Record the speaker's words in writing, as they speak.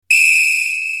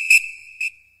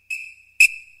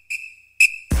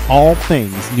all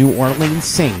things New Orleans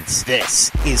Saints. This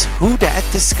is Who Dat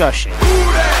Discussion.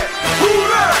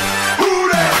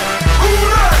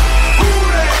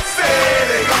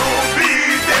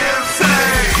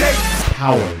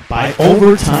 Powered by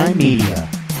Overtime Media.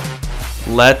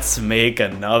 Let's make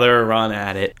another run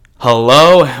at it.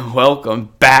 Hello and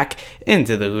welcome back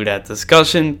into the Who Dat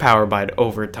Discussion, powered by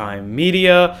Overtime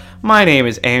Media. My name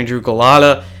is Andrew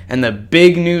Galata, and the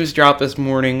big news dropped this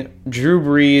morning. Drew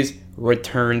Brees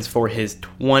returns for his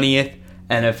 20th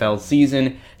NFL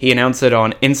season. He announced it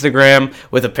on Instagram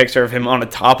with a picture of him on the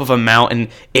top of a mountain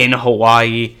in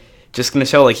Hawaii. Just going to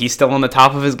show like he's still on the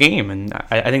top of his game, and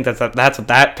I think that's what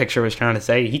that picture was trying to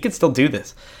say. He could still do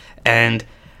this, and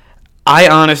I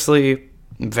honestly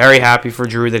am very happy for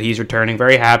Drew that he's returning.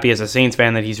 Very happy as a Saints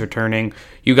fan that he's returning.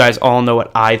 You guys all know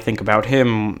what I think about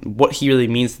him, what he really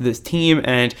means to this team,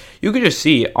 and you can just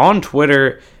see on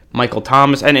Twitter, Michael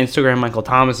Thomas, and Instagram, Michael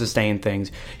Thomas is saying things.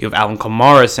 You have Alvin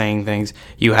Kamara saying things.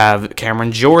 You have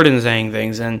Cameron Jordan saying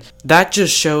things, and that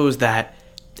just shows that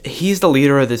he's the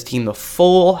leader of this team, the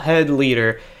full head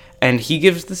leader, and he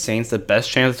gives the Saints the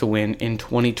best chance to win in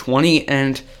 2020,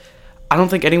 and I don't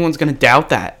think anyone's going to doubt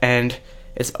that. And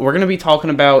we're going to be talking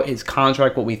about his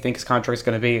contract, what we think his contract is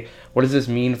going to be, what does this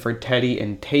mean for Teddy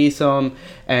and Taysom,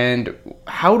 and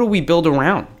how do we build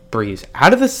around Brees? How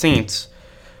do the Saints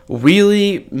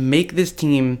really make this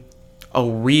team a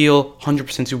real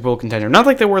 100% Super Bowl contender? Not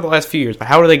like they were the last few years, but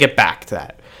how do they get back to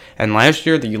that? And last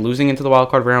year, the losing into the wild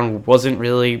card round wasn't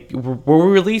really... Were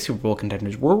we really Super Bowl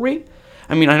contenders? Were we?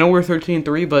 I mean, I know we're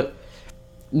 13-3, but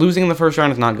losing in the first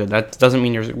round is not good. That doesn't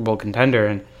mean you're a Super Bowl contender.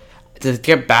 And to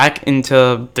get back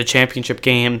into the championship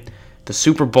game, the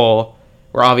Super Bowl,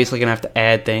 we're obviously going to have to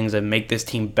add things and make this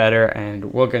team better,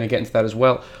 and we're going to get into that as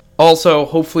well. Also,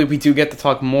 hopefully we do get to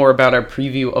talk more about our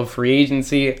preview of free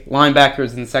agency.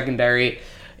 Linebackers and secondary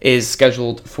is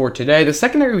scheduled for today. The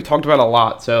secondary we talked about a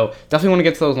lot, so definitely want to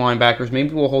get to those linebackers.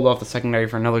 Maybe we'll hold off the secondary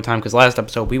for another time, because last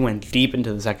episode we went deep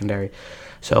into the secondary.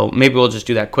 So maybe we'll just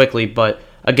do that quickly. But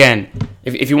again,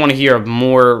 if you want to hear a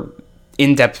more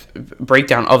in-depth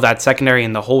breakdown of that secondary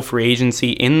and the whole free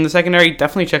agency in the secondary,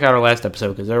 definitely check out our last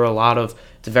episode, because there were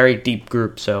it's a very deep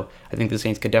group, so I think the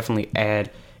Saints could definitely add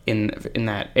in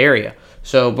that area.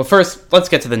 So, but first, let's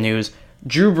get to the news.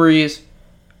 Drew Brees,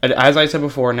 as I said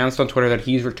before, announced on Twitter that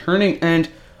he's returning, and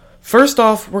first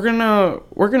off, we're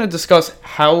gonna discuss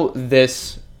how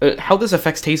this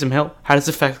affects Taysom Hill, how does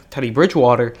it affect Teddy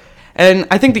Bridgewater, and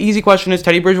I think the easy question is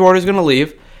Teddy Bridgewater is gonna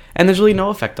leave, and there's really no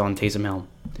effect on Taysom Hill.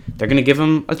 They're gonna give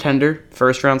him a tender,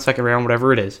 first round, second round,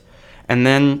 whatever it is, and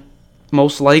then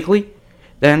most likely,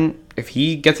 then if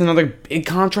he gets another big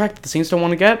contract that the Saints don't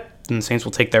want to get, then the Saints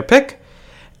will take their pick,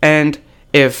 and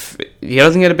if he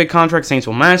doesn't get a big contract, Saints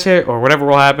will match it, or whatever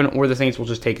will happen, or the Saints will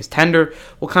just take his tender.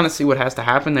 We'll kind of see what has to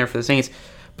happen there for the Saints.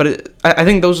 But I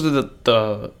think those are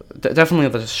the definitely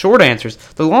the short answers.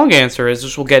 The long answer is,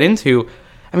 which we'll get into,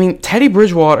 I mean, Teddy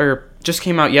Bridgewater just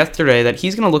came out yesterday that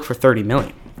he's going to look for $30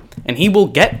 million. And he will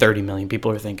get $30 million,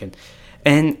 people are thinking.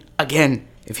 And again,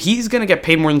 if he's going to get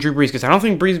paid more than Drew Brees, because I don't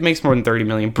think Brees makes more than $30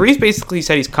 million. Brees basically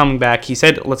said he's coming back. He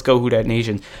said, let's go Who Dat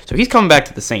Nation. So he's coming back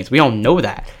to the Saints. We all know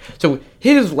that. So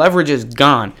his leverage is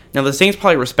gone. Now, the Saints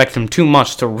probably respect him too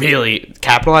much to really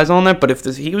capitalize on that, but if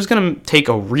he was going to take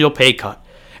a real pay cut,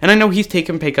 and I know he's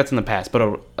taken pay cuts in the past,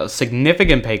 but a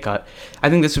significant pay cut, I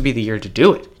think this would be the year to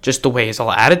do it, just the way his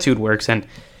whole attitude works. And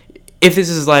if this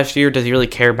is his last year, does he really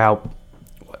care about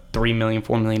 $3 million,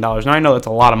 $4 million? Now, I know that's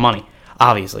a lot of money,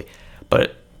 obviously,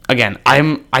 but again, I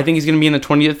think he's going to be in the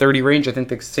 20 to 30 range. I think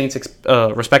the Saints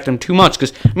respect him too much,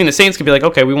 because, I mean, the Saints could be like,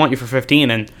 okay, we want you for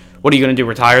 15, and what are you going to do,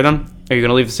 retire them? Are you going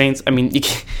to leave the Saints? I mean,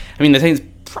 the Saints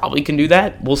probably can do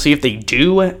that. We'll see if they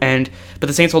do, but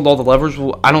the Saints hold all the leverage.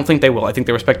 I don't think they will. I think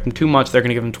they respect him too much. They're going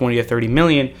to give him 20 to 30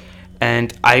 million,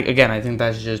 and I think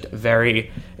that's just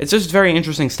very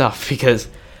interesting stuff, because,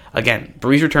 again,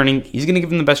 Brees returning, he's going to give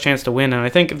them the best chance to win, and I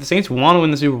think if the Saints want to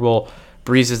win the Super Bowl,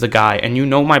 Brees is the guy, and you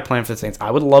know my plan for the Saints. I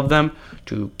would love them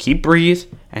to keep Brees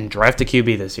and draft a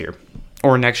QB this year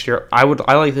or next year. I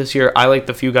like this year. I like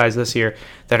the few guys this year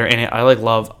that are in it. I like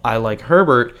Love. I like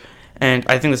Herbert, and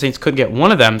I think the Saints could get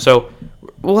one of them. So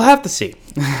we'll have to see.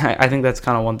 I think that's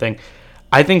kind of one thing.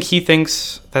 I think he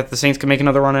thinks that the Saints can make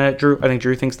another run at it, Drew. I think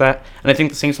Drew thinks that, and I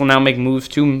think the Saints will now make moves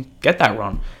to get that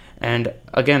run. And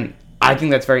again, I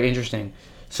think that's very interesting.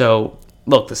 So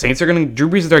look, the Saints are going to... Drew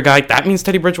Brees is their guy. That means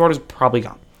Teddy Bridgewater is probably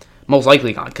gone. Most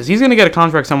likely gone. Because he's going to get a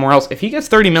contract somewhere else. If he gets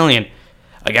 $30 million,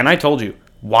 again, I told you,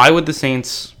 why would the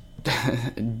Saints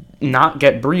not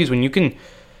get Brees when you can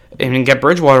get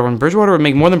Bridgewater, when Bridgewater would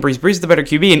make more than Brees? Brees is the better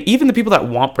QB. And even the people that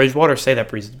want Bridgewater say that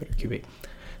Brees is the better QB.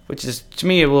 which is, to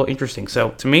me, a little interesting.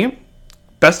 So, to me,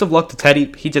 best of luck to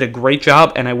Teddy. He did a great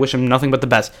job, and I wish him nothing but the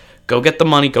best. Go get the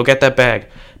money. Go get that bag.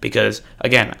 Because,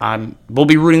 again, we'll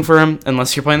be rooting for him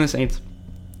unless you're playing the Saints.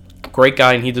 Great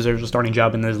guy, and he deserves a starting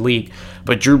job in this league.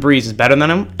 But Drew Brees is better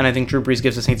than him, and I think Drew Brees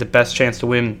gives the Saints the best chance to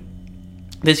win.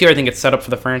 This year, I think it's set up for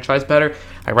the franchise better.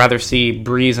 I'd rather see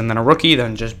Brees and then a rookie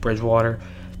than just Bridgewater.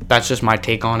 That's just my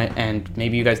take on it, and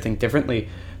maybe you guys think differently.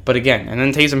 But again, and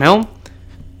then Taysom Hill,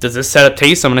 does this set up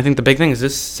Taysom? And I think the big thing is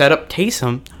this set up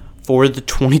Taysom for the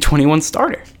 2021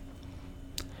 starter.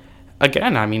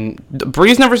 Again, I mean,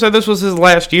 Brees never said this was his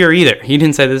last year either. He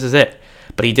didn't say this is it.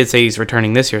 But he did say he's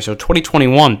returning this year. So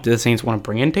 2021, do the Saints want to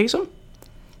bring in Taysom?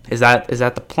 Is that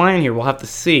the plan here? We'll have to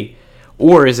see.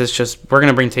 Or is this just, we're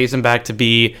going to bring Taysom back to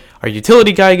be our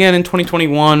utility guy again in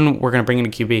 2021? We're going to bring in a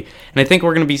QB. And I think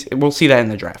we'll see that in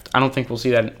the draft. I don't think we'll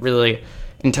see that really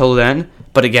until then.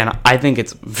 But again, I think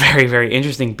it's very, very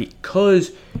interesting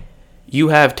because you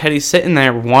have Teddy sitting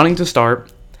there wanting to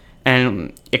start.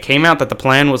 And it came out that the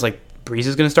plan was like Brees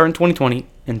is going to start in 2020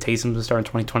 and Taysom's going to start in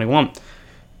 2021.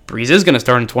 Brees is going to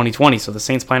start in 2020, so the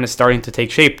Saints' plan is starting to take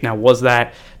shape. Now, was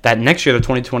that next year, the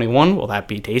 2021, will that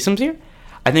be Taysom's year?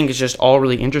 I think it's just all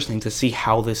really interesting to see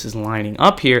how this is lining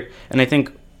up here, and I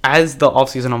think as the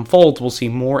offseason unfolds, we'll see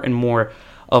more and more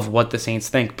of what the Saints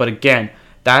think. But again,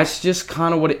 that's just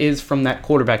kind of what it is from that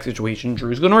quarterback situation.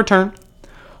 Drew's going to return.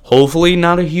 Hopefully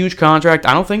not a huge contract.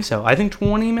 I don't think so. I think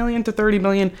 $20 million to $30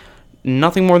 million,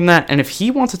 nothing more than that. And if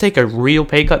he wants to take a real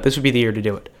pay cut, this would be the year to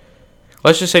do it.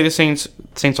 Let's just say the Saints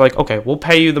are like, okay, we'll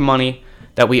pay you the money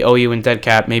that we owe you in dead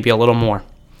cap, maybe a little more.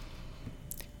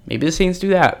 Maybe the Saints do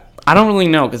that. I don't really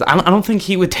know because I don't think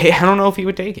he would take. I don't know if he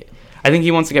would take it. I think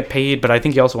he wants to get paid, but I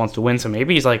think he also wants to win. So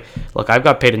maybe he's like, look, I've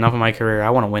got paid enough in my career.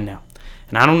 I want to win now.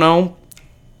 And I don't know.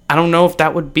 I don't know if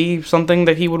that would be something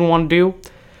that he would want to do.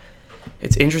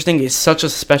 It's interesting. It's such a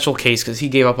special case because he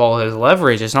gave up all his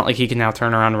leverage. It's not like he can now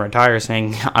turn around and retire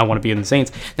saying, I want to be in the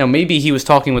Saints. Now, maybe he was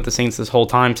talking with the Saints this whole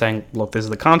time saying, look, this is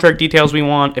the contract details we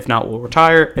want. If not, we'll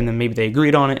retire. And then maybe they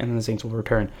agreed on it and then the Saints will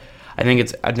return. I think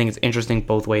it's interesting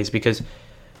both ways because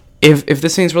if the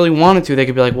Saints really wanted to, they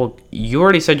could be like, well, you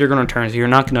already said you're going to return, so you're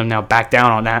not going to now back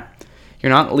down on that.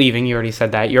 You're not leaving. You already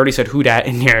said that. You already said who dat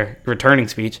in your returning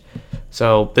speech.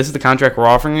 So this is the contract we're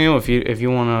offering you. If you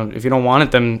don't want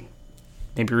it, then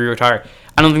maybe retire.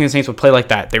 I don't think the Saints would play like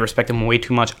that. They respect him way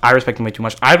too much. I respect him way too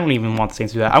much. I don't even want the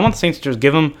Saints to do that. I want the Saints to just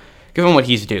give him what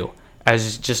he's due.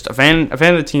 As just a fan of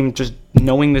the team, just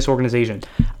knowing this organization.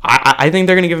 I think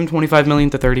they're going to give him $25 million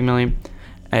to $30 million,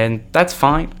 and that's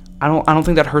fine. I don't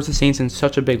think that hurts the Saints in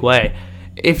such a big way.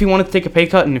 If he wanted to take a pay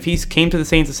cut, and if he came to the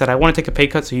Saints and said, I want to take a pay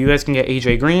cut so you guys can get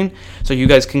A.J. Green, so you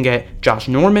guys can get Josh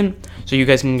Norman, so you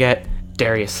guys can get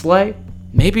Darius Slay,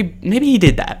 maybe he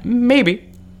did that. Maybe,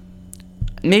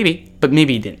 but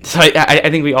maybe he didn't. So I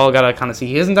think we all got to kind of see.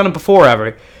 He hasn't done it before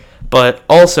ever, but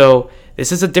also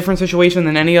this is a different situation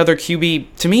than any other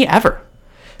QB, to me, ever.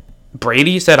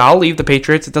 Brady said, I'll leave the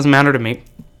Patriots. It doesn't matter to me.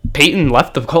 Peyton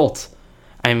left the Colts.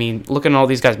 I mean, look at all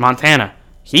these guys. Montana,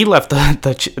 he left for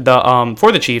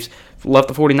the Chiefs, left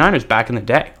the 49ers back in the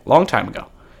day, long time ago.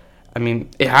 I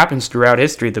mean, it happens throughout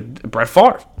history. Brett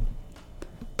Favre.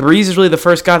 Brees is really the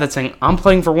first guy that's saying, I'm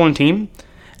playing for one team,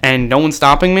 and no one's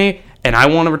stopping me, and I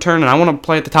want to return, and I want to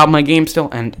play at the top of my game still,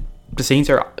 and the Saints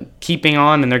are keeping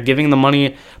on, and they're giving the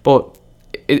money, but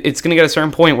it's going to get a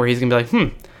certain point where he's going to be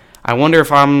like, I wonder if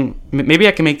maybe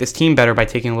I can make this team better by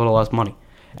taking a little less money.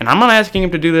 And I'm not asking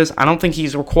him to do this. I don't think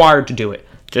he's required to do it.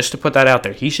 Just to put that out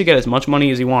there. He should get as much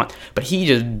money as he wants. But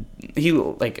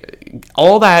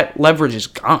all that leverage is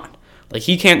gone. Like,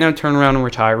 he can't now turn around and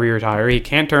re-retire. He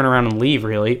can't turn around and leave,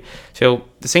 really. So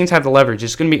the Saints have the leverage.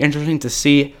 It's going to be interesting to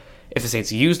see if the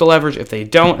Saints use the leverage. If they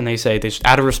don't, and they say they just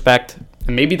out of respect,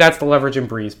 and maybe that's the leverage in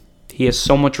Brees. He has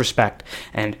so much respect.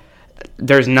 And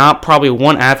there's not probably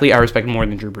one athlete I respect more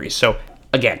than Drew Brees. So,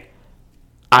 again,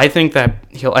 I think that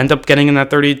he'll end up getting in that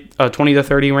 20 to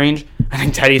 30 range. I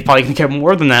think Teddy's probably going to get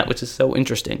more than that, which is so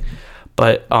interesting.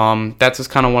 But that's just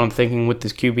kind of what I'm thinking with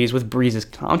this QBs, with Brees'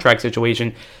 contract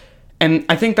situation. And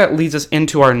I think that leads us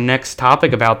into our next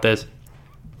topic about this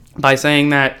by saying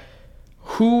that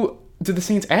who do the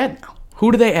Saints add now?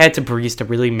 Who do they add to Brees to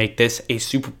really make this a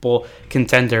Super Bowl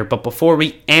contender? But before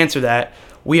we answer that,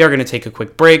 we are going to take a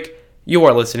quick break. You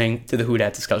are listening to the Who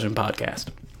Dat Discussion podcast.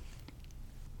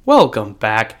 Welcome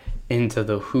back into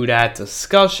the Who Dat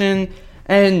Discussion.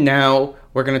 And now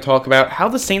we're going to talk about how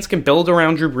the Saints can build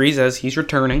around Drew Brees as he's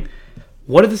returning.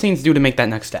 What do the Saints do to make that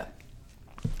next step?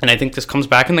 And I think this comes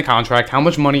back in the contract. How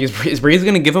much money is Brees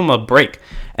going to give him a break?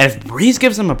 And if Brees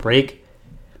gives him a break,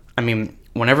 I mean,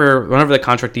 whenever the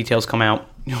contract details come out,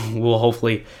 we'll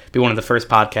hopefully be one of the first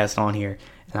podcasts on here.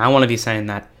 And I want to be saying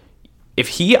that if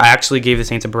he actually gave the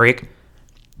Saints a break,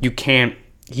 he can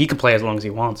play as long as he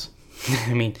wants.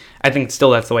 I mean, I think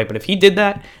still that's the way. But if he did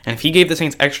that, and if he gave the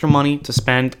Saints extra money to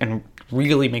spend and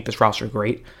really make this roster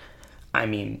great, I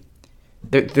mean,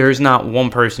 there's not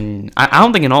one person. I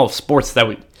don't think in all of sports that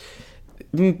would.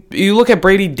 You look at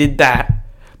Brady did that,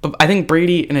 but I think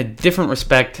Brady in a different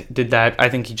respect did that. I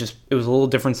think it was a little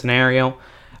different scenario.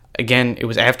 Again, it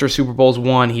was after Super Bowls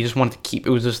won. He just wanted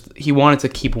to he wanted to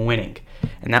keep winning,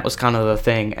 and that was kind of the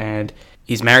thing. And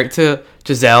he's married to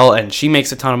Giselle, and she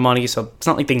makes a ton of money, so it's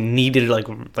not like they needed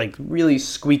to like really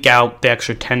squeak out the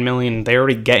extra $10 million. They're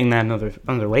already getting that in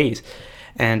other ways,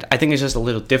 and I think it's just a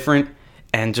little different.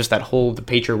 And just that whole the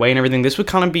Patriot way and everything. This would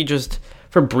kind of be just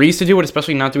for Brees to do it,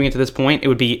 especially not doing it to this point. It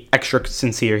would be extra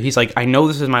sincere. He's like, I know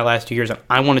this is my last 2 years, and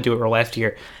I want to do it for last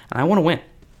year, and I want to win,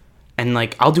 and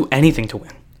like I'll do anything to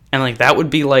win. And like that would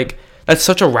be like that's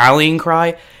such a rallying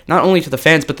cry, not only to the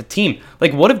fans but the team.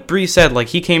 Like, what if Brees said like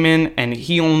he came in and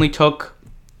he only took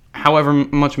however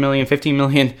much million, 15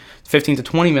 million, 15 to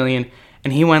 20 million,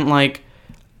 and he went like,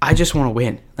 I just want to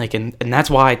win, like, and that's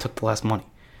why I took the less money.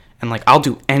 And like I'll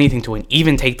do anything to win,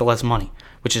 even take the less money,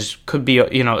 which is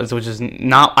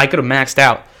not I could have maxed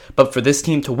out, but for this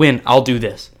team to win, I'll do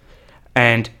this.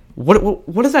 And what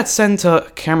does that send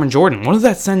to Cameron Jordan? What does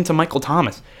that send to Michael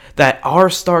Thomas? That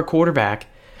our star quarterback,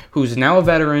 who's now a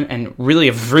veteran and really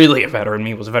a veteran.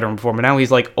 He was a veteran before, but now he's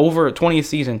like over a 20th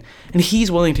season, and he's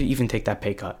willing to even take that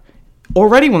pay cut.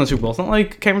 Already won the Super Bowl. It's not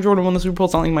like Cameron Jordan won the Super Bowl.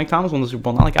 It's not like Mike Thomas won the Super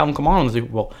Bowl. Not like Alvin Kamara won the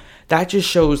Super Bowl. That just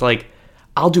shows like,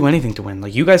 I'll do anything to win.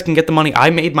 Like, you guys can get the money. I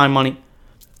made my money.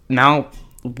 Now,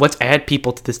 let's add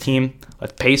people to this team.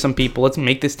 Let's pay some people. Let's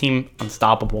make this team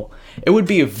unstoppable. It would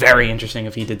be very interesting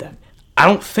if he did that.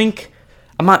 I'm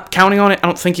not counting on it. I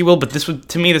don't think he will, but this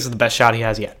is the best shot he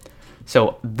has yet.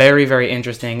 So, very, very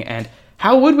interesting. And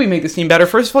how would we make this team better?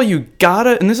 First of all, you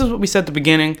gotta, and this is what we said at the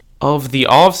beginning of the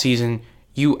offseason,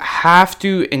 you have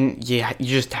to, and yeah, you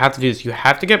just have to do this. You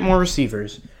have to get more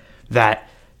receivers that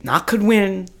not could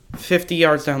win 50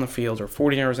 yards down the field or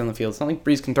 40 yards down the field. It's not like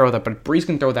Brees can throw that, but Brees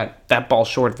can throw that ball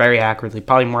short very accurately,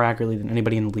 probably more accurately than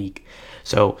anybody in the league.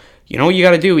 So, you know what you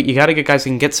got to do? You got to get guys who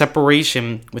can get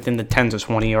separation within the 10 to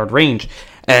 20-yard range.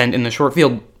 And in the short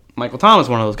field, Michael Thomas is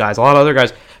one of those guys. A lot of other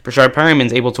guys, Breshad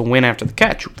Perriman's able to win after the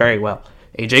catch very well.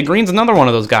 A.J. Green's another one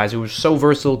of those guys who was so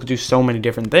versatile, could do so many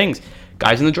different things.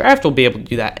 Guys in the draft will be able to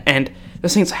do that. And the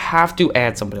Saints have to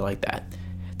add somebody like that.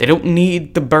 They don't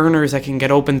need the burners that can get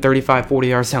open 35, 40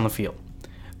 yards down the field.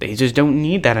 They just don't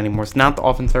need that anymore. It's not the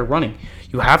offense they're running.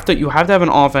 You have to have an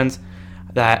offense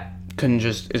that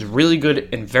is really good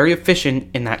and very efficient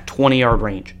in that 20-yard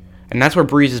range. And that's where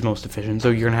Brees is most efficient.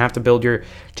 So you're going to have to build your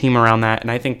team around that.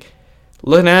 And I think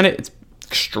looking at it, it's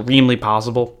extremely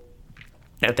possible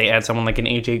that they add someone like an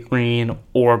A.J. Green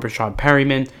or Breshad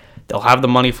Perriman. They'll have the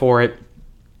money for it.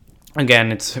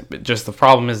 Again, it's just the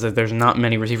problem is that there's not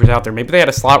many receivers out there. Maybe they had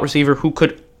a slot receiver who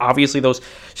could, obviously those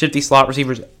shifty slot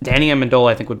receivers. Danny Amendola,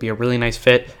 I think, would be a really nice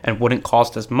fit and wouldn't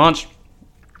cost as much.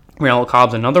 Randall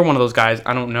Cobb's another one of those guys.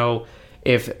 I don't know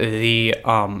if the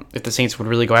Saints would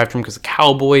really go after him because the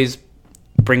Cowboys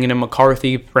bringing in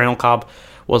McCarthy. Randall Cobb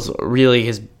was really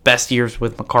his best years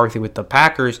with McCarthy with the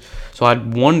Packers. So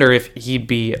I'd wonder if he'd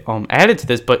be added to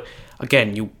this. But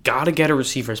again, you got to get a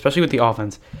receiver, especially with the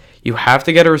offense. You have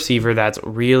to get a receiver that's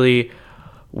really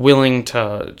willing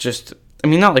to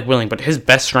not like willing, but his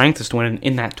best strength is to win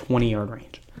in that 20-yard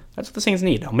range. That's what the Saints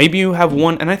need. Now, maybe you have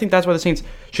one, and I think that's why the Saints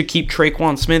should keep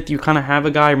Traquan Smith. You kind of have a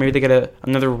guy, or maybe they get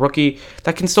another rookie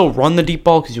that can still run the deep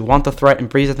ball because you want the threat, and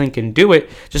Brees, I think, can do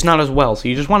it, just not as well. So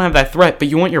you just want to have that threat, but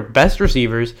you want your best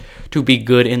receivers to be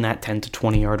good in that 10 to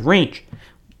 20-yard range.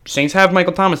 Saints have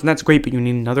Michael Thomas, and that's great, but you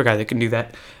need another guy that can do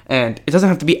that. And it doesn't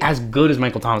have to be as good as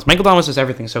Michael Thomas. Michael Thomas does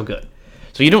everything so good.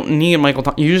 So you don't need Michael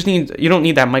Thomas. You don't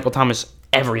need that Michael Thomas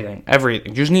everything.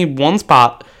 You just need one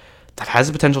spot that has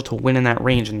the potential to win in that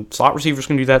range. And slot receivers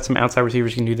can do that. Some outside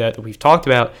receivers can do that we've talked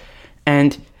about.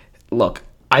 And look,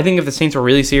 I think if the Saints were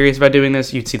really serious about doing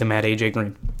this, you'd see them add A.J.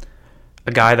 Green.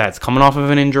 A guy that's coming off of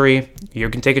an injury. You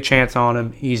can take a chance on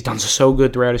him. He's done so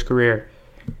good throughout his career.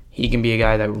 He can be a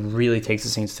guy that really takes the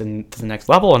Saints to the next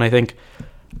level, and I think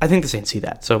the Saints see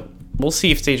that. So we'll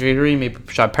see if A.J. Green, maybe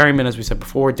Breshad Perriman, as we said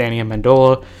before, Danny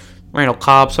Amendola, Randall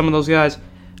Cobb, some of those guys,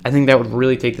 I think that would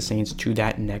really take the Saints to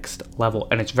that next level,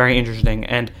 and it's very interesting.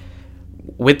 And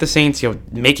with the Saints,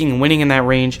 winning in that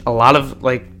range, a lot of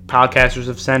podcasters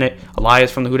have said it.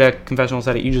 Elias from the Who Dat Confessional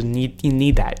said it. You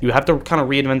need that. You have to kind of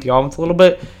reinvent the offense a little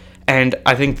bit. And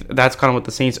I think that's kind of what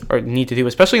the Saints need to do,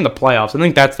 especially in the playoffs. I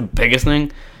think that's the biggest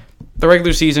thing. the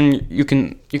regular season, you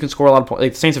can score a lot of points.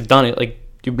 Like, the Saints have done it. Like,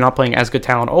 you're not playing as good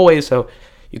talent always, so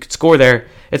you could score there.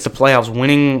 It's the playoffs.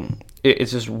 Winning,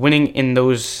 it's just winning in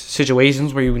those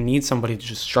situations where you need somebody to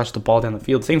just stretch the ball down the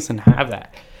field. The Saints didn't have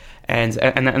that. And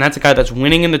that's a guy that's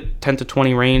winning in the 10 to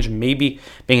 20 range, maybe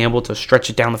being able to stretch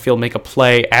it down the field, make a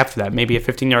play after that. Maybe a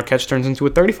 15-yard catch turns into a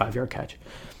 35-yard catch.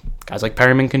 Guys like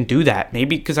Perriman can do that.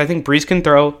 Maybe because I think Brees can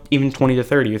throw even 20 to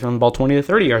 30. You're throwing the ball 20 to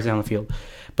 30 yards down the field.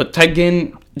 But Ted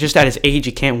Ginn, just at his age,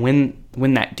 he can't win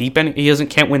that deep.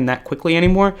 Can't win that quickly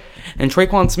anymore. And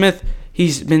Traquan Smith,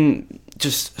 he's been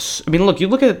just... I mean, look, you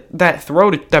look at that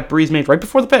throw that Brees made right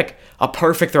before the pick. A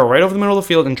perfect throw right over the middle of the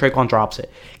field, and Traquan drops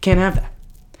it. Can't have that.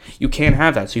 You can't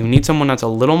have that. So you need someone that's a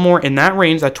little more in that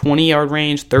range, that 20-yard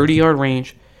range, 30-yard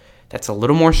range, that's a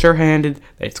little more sure-handed,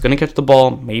 that's going to catch the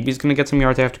ball, maybe he's going to get some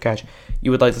yards after catch. You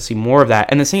would like to see more of that.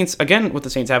 And the Saints, again, what the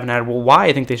Saints haven't had, why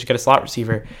I think they should get a slot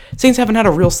receiver. Saints haven't had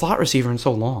a real slot receiver in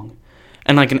so long.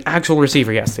 And like an actual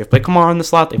receiver, yes, they've played Kamara in the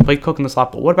slot, they've played Cook in the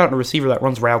slot, but what about a receiver that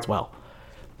runs routes well?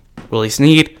 Willie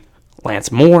Snead,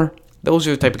 Lance Moore, those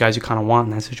are the type of guys you kind of want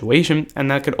in that situation, and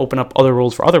that could open up other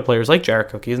roles for other players like Jared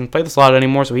Cook. He doesn't play the slot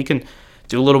anymore, so he can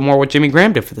do a little more what Jimmy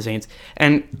Graham did for the Saints.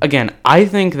 And again, I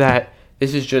think that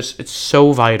this is just, it's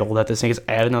so vital that the Saints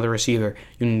add another receiver.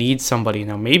 You need somebody.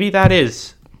 Now, maybe that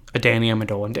is a Danny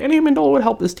Amendola, and Danny Amendola would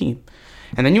help this team.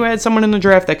 And then you add someone in the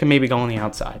draft that can maybe go on the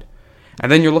outside.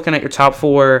 And then you're looking at your top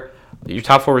four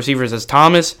receivers as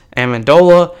Thomas,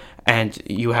 Amendola, and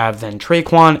you have then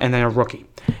Traquan, and then a rookie.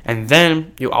 And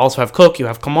then you also have Cook, you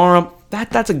have Kamara.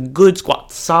 That's a good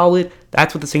squad. Solid.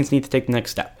 That's what the Saints need to take the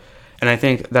next step. And I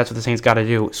think that's what the Saints got to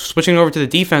do. Switching over to the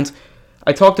defense,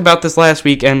 I talked about this last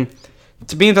week, and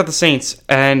to be about the Saints,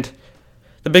 and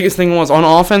the biggest thing was on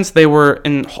offense, they were,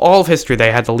 in all of history,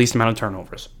 they had the least amount of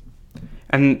turnovers.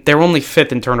 And they were only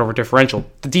fifth in turnover differential.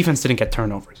 The defense didn't get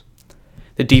turnovers.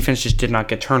 The defense just did not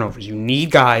get turnovers. You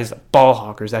need guys, ball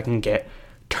hawkers, that can get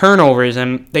turnovers,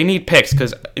 and they need picks,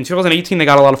 because in 2018 they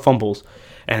got a lot of fumbles,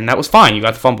 and that was fine. You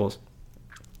got the fumbles.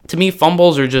 To me,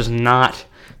 fumbles are just not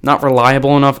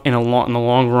reliable enough in the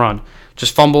long run.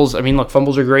 Just fumbles. I mean, look,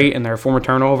 fumbles are great, and they're a form of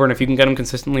turnover, and if you can get them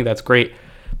consistently, that's great.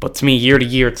 But to me, year to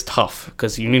year, it's tough,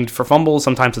 because you need for fumbles.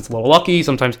 Sometimes it's a little lucky.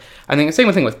 Sometimes, I think the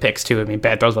same thing with picks too. I mean,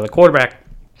 bad throws by the quarterback,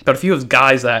 but if you have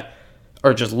guys that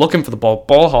are just looking for the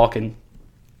ball hawking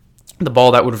the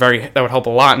ball, that would help a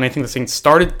lot. And I think the Saints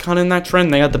started kind of in that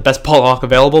trend. They had the best ball hawk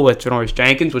available with Janoris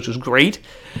Jenkins, which was great,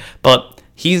 but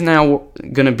he's now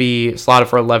going to be slotted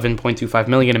for $11.25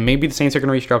 million, and maybe the Saints are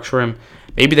going to restructure him.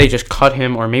 Maybe they just cut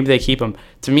him, or maybe they keep him.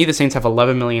 To me, the Saints have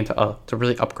 $11 million to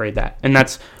really upgrade that, and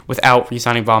that's without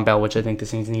re-signing Von Bell, which I think the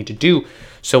Saints need to do.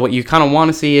 So what you kind of want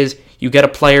to see is you get a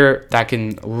player that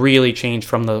can really change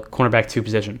from the cornerback 2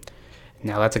 position.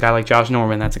 Now, that's a guy like Josh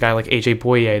Norman. That's a guy like A.J.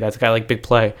 Boye. That's a guy like Big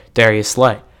Play, Darius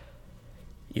Slay.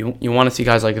 You want to see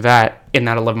guys like that in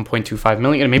that $11.25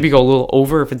 million, and maybe go a little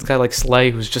over if it's a guy like Slay,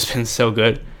 who's just been so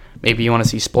good. Maybe you want to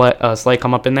see Slay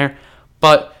come up in there.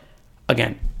 But,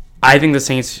 again, I think the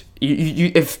Saints,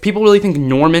 if people really think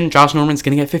Josh Norman's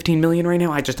going to get $15 million right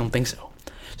now, I just don't think so.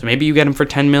 So maybe you get him for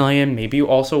 $10 million. Maybe you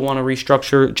also want to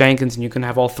restructure Jenkins, and you can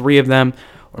have all 3 of them.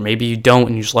 Or maybe you don't,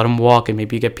 and you just let him walk, and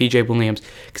maybe you get P.J. Williams.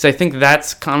 Because I think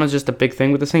that's kind of just a big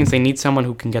thing with the Saints. They need someone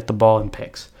who can get the ball in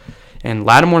picks. And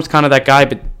Lattimore's kind of that guy,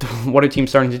 but what are teams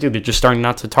starting to do? They're just starting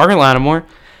not to target Lattimore,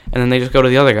 and then they just go to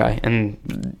the other guy.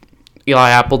 And Eli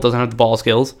Apple doesn't have the ball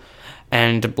skills.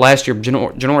 And last year,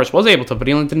 Janoris was able to, but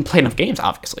he only didn't play enough games,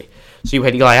 obviously. So you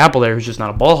had Eli Apple there, who's just not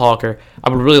a ball hawker. I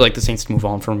would really like the Saints to move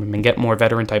on from him and get more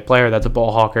veteran-type player that's a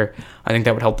ball hawker. I think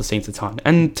that would help the Saints a ton.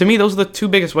 And to me, those are the 2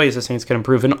 biggest ways the Saints can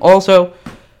improve. And also,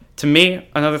 to me,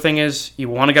 another thing is you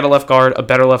want to get a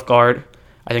better left guard.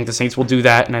 I think the Saints will do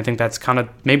that, and I think that's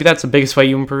maybe that's the biggest way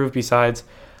you improve besides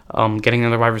getting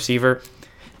another wide receiver.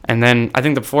 And then I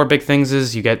think the 4 big things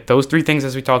is you get those 3 things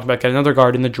as we talked about. Get another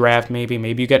guard in the draft, maybe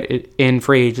you get it in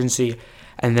free agency.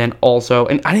 And then also,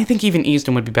 and I think even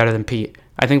Easton would be better than Pete.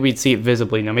 I think we'd see it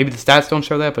visibly. Now, maybe the stats don't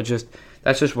show that, but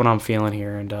that's just what I'm feeling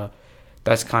here. And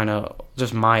that's kind of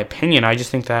just my opinion. I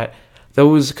just think that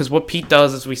because what Pete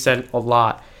does, as we said a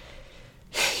lot,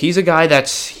 he's a guy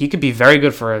he could be very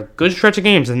good for a good stretch of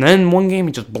games. And then one game,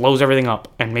 he just blows everything up.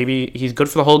 And maybe he's good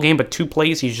for the whole game, but 2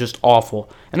 plays, he's just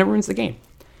awful. And it ruins the game.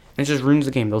 And it just ruins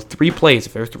the game. Those 3 plays,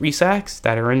 if there's 3 sacks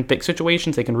that are in big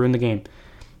situations, they can ruin the game.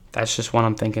 That's just what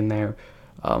I'm thinking there.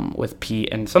 With Pete,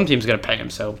 and some team's going to pay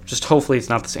him, so just hopefully it's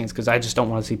not the Saints, because I just don't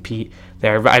want to see Pete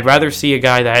there. I'd rather see a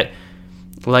guy that,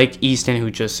 like Easton,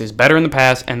 who just is better in the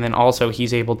pass, and then also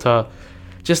he's able to,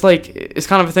 just like, it's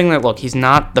kind of a thing that, look, he's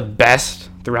not the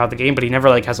best throughout the game, but he never,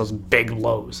 has those big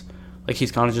lows. like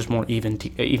he's kind of just more even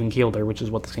keeled there, which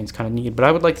is what the Saints kind of need. But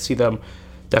I would like to see them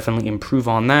definitely improve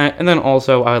on that. And then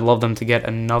also, I would love them to get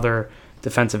another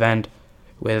defensive end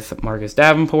with Marcus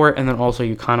Davenport. And then also,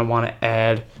 you kind of want to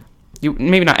add, you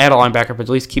maybe not add a linebacker, but at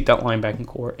least keep that linebacking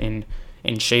core in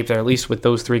shape there, at least with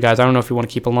those three guys. I don't know if you want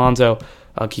to keep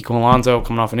Kiko Alonso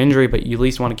coming off an injury, but you at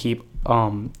least want to keep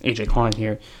AJ Klein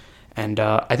here. And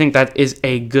I think that is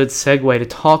a good segue to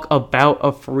talk about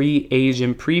a free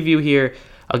agent preview here.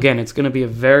 Again, it's going to be a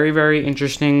very, very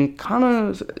interesting kind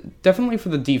of, definitely for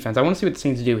the defense. I want to see what the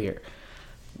Saints do here.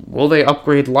 Will they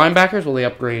upgrade linebackers? Will they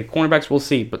upgrade cornerbacks? We'll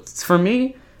see. But for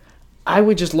me, I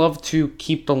would just love to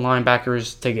keep the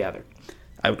linebackers together.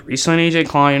 I would re-sign AJ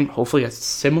Klein, hopefully a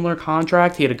similar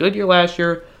contract. He had a good year last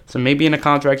year, so maybe in a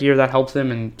contract year that helps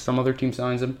him and some other team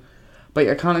signs him. But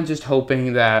you're kind of just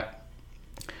hoping that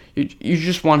you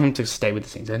just want him to stay with the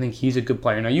Saints. I think he's a good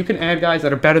player. Now, you can add guys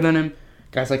that are better than him.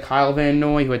 Guys like Kyle Van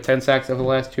Noy, who had 10 sacks over the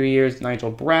last 2 years.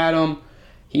 Nigel Bradham.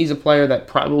 He's a player that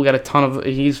probably will get a ton of...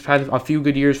 He's had a few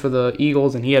good years for the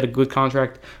Eagles, and he had a good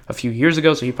contract a few years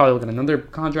ago, so he probably will get another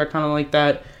contract kind of like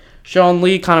that. Sean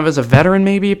Lee, kind of as a veteran,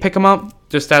 maybe pick him up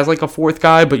just as like a fourth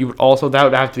guy, but that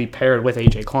would have to be paired with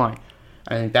AJ Klein.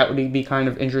 I think that would be kind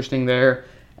of interesting there.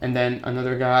 And then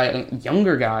another guy, a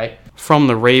younger guy from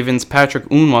the Ravens, Patrick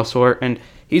Unwasor, and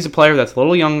he's a player that's a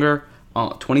little younger,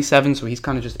 27, so he's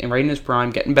kind of just right in his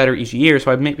prime, getting better each year,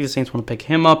 so maybe the Saints want to pick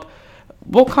him up.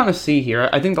 We'll kind of see here.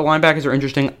 I think the linebackers are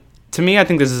interesting. To me, I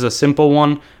think this is a simple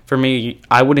one. For me,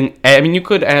 you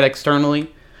could add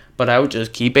externally, but I would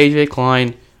just keep AJ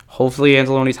Klein. Hopefully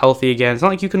Anzalone's healthy again. It's not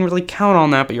like you can really count on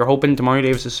that, but you're hoping Demario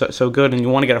Davis is so good, and you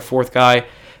want to get a fourth guy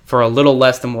for a little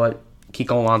less than what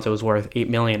Kiko Alonso is worth, $8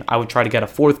 million. I would try to get a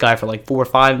fourth guy for like $4 or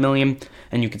 $5 million,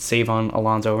 and you could save on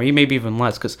Alonso, or maybe even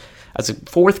less, because as a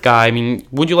fourth guy,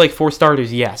 would you like 4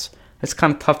 starters? Yes. It's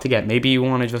kind of tough to get. Maybe you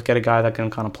want to just get a guy that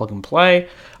can kind of plug and play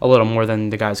a little more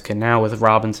than the guys can now with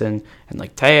Robinson and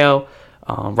like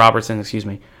Robertson,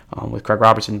 with Craig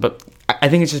Robertson. But I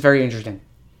think it's just very interesting.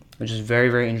 Which is very,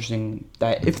 very interesting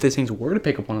that if the Saints were to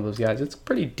pick up one of those guys, it's a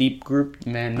pretty deep group.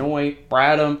 Manoy,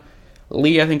 Bradham,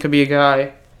 Lee, I think could be a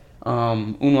guy.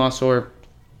 Unwasor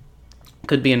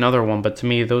could be another one. But to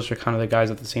me, those are kind of the guys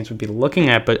that the Saints would be looking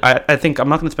at. But I think I'm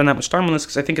not going to spend that much time on this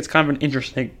because I think it's kind of an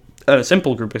interesting,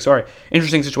 simple group.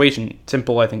 Interesting situation.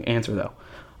 Simple, I think, answer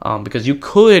though. Because you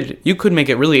could make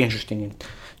it really interesting and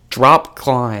drop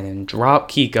Klein and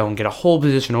drop Kiko and get a whole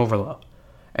position overload.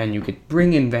 And you could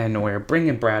bring in Van Noy or bring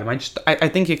in Bradham. I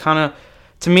think you kind of,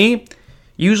 to me,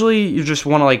 usually you just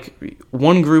want to like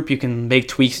one group you can make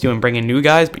tweaks to and bring in new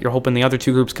guys, but you're hoping the other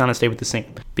two groups kind of stay with the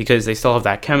same because they still have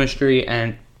that chemistry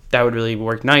and that would really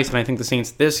work nice. And I think the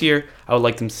Saints this year, I would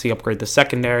like them to see upgrade the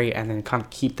secondary and then kind of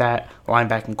keep that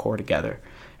linebacking core together.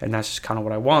 And that's just kind of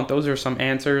what I want. Those are some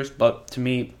answers, but to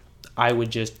me, I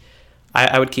would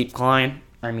keep Klein.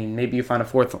 Maybe you find a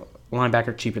fourth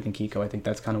linebacker cheaper than Kiko. I think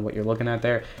that's kind of what you're looking at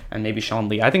there. And maybe Sean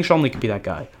Lee. I think Sean Lee could be that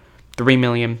guy. $3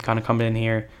 million kind of coming in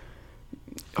here.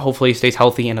 Hopefully he stays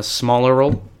healthy in a smaller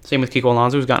role. Same with Kiko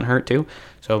Alonso, who's gotten hurt too.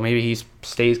 So maybe he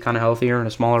stays kind of healthier in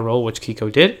a smaller role, which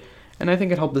Kiko did. And I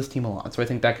think it helped this team a lot. So I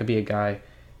think that could be a guy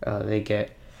they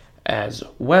get as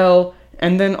well.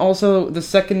 And then also the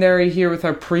secondary here with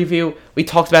our preview. We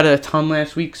talked about it a ton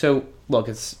last week. So look,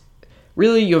 it's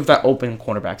really you have that open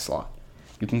cornerback slot.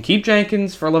 You can keep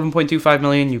Jenkins for $11.25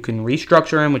 million. You can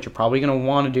restructure him, which you're probably going to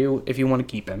want to do if you want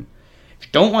to keep him. If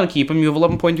you don't want to keep him, you have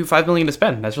 $11.25 million to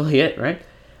spend. That's really it, right?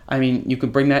 You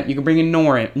could bring that. You could bring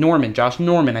in Josh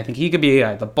Norman. I think he could be a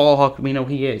guy. The ball hawk, we know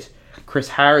he is. Chris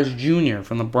Harris Jr.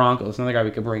 from the Broncos, another guy we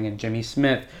could bring in. Jimmy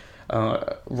Smith,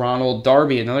 Ronald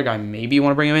Darby, another guy. Maybe you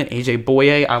want to bring him in. AJ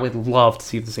Boye. I would love to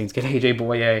see the Saints get AJ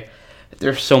Boye.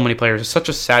 There's so many players. It's such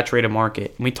a saturated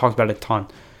market, and we talked about it a ton.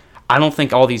 I don't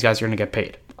think all these guys are going to get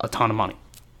paid a ton of money.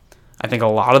 I think a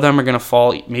lot of them are going to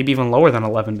fall maybe even lower than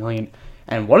 $11 million.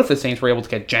 And what if the Saints were able to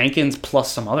get Jenkins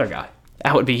plus some other guy?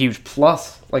 That would be huge.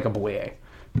 Plus, like a Boye. It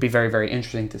would be very, very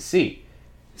interesting to see.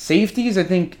 Safeties, I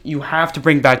think you have to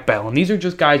bring back Bell. And these are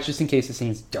just guys just in case the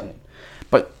Saints don't.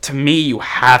 But to me, you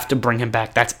have to bring him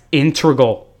back. That's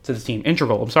integral to the team.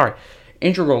 Integral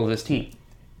to this team.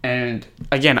 And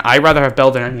again, I'd rather have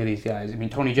Bell than any of these guys.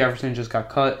 Tony Jefferson just got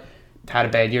cut. Had a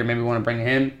bad year. Maybe we want to bring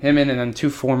him in, and then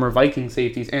 2 former Viking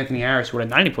safeties, Anthony Harris, who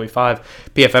had a 90.5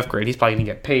 PFF grade. He's probably going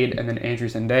to get paid, and then Andrew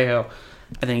Sendejo.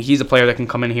 I think he's a player that can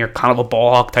come in here, kind of a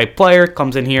ball hawk type player,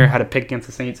 comes in here, had a pick against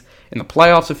the Saints in the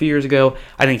playoffs a few years ago.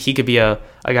 I think he could be a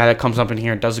guy that comes up in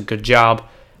here and does a good job,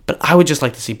 but I would just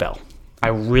like to see Bell. I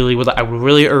would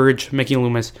really urge Mickey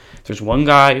Loomis. If there's one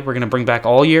guy we're going to bring back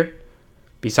all year,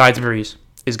 besides Brees,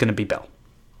 is going to be Bell.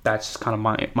 that's just kind of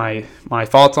my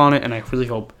thoughts on it, and I really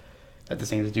hope that the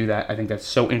Saints do that. I think that's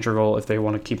so integral if they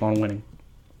want to keep on winning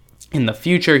in the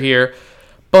future here.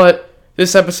 But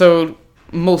this episode,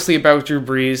 mostly about Drew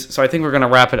Brees, so I think we're going to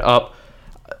wrap it up.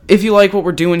 If you like what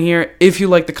we're doing here, if you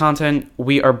like the content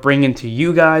we are bringing to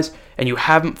you guys, and you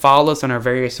haven't followed us on our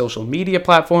various social media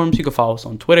platforms, you can follow us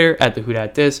on Twitter at the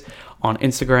WhoDatDis, on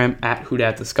Instagram at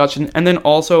WhoDatDiscussion, and then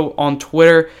also on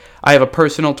Twitter. I have a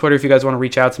personal Twitter if you guys want to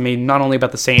reach out to me, not only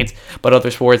about the Saints, but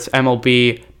other sports,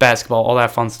 MLB, basketball, all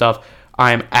that fun stuff.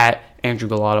 I'm at Andrew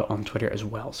Galata on Twitter as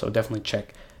well, so definitely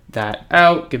check that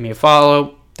out. Give me a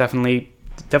follow. Definitely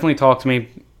talk to me.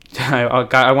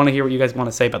 I want to hear what you guys want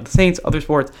to say about the Saints, other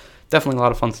sports. Definitely a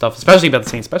lot of fun stuff, especially about the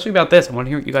Saints, especially about this. I want to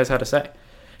hear what you guys have to say,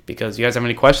 because you guys have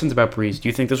any questions about Brees. Do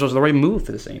you think this was the right move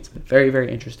for the Saints? Very,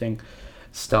 very interesting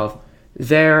stuff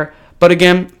there. But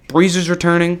again, Brees is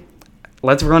returning.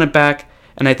 Let's run it back.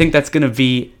 And I think that's going to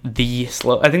be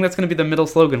the middle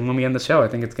slogan when we end the show. I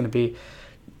think it's going to be,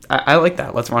 I like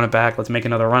that. Let's run it back. Let's make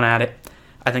another run at it.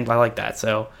 I think I like that.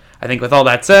 So I think with all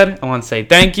that said, I want to say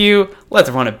thank you. Let's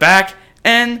run it back.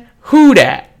 And who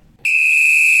dat?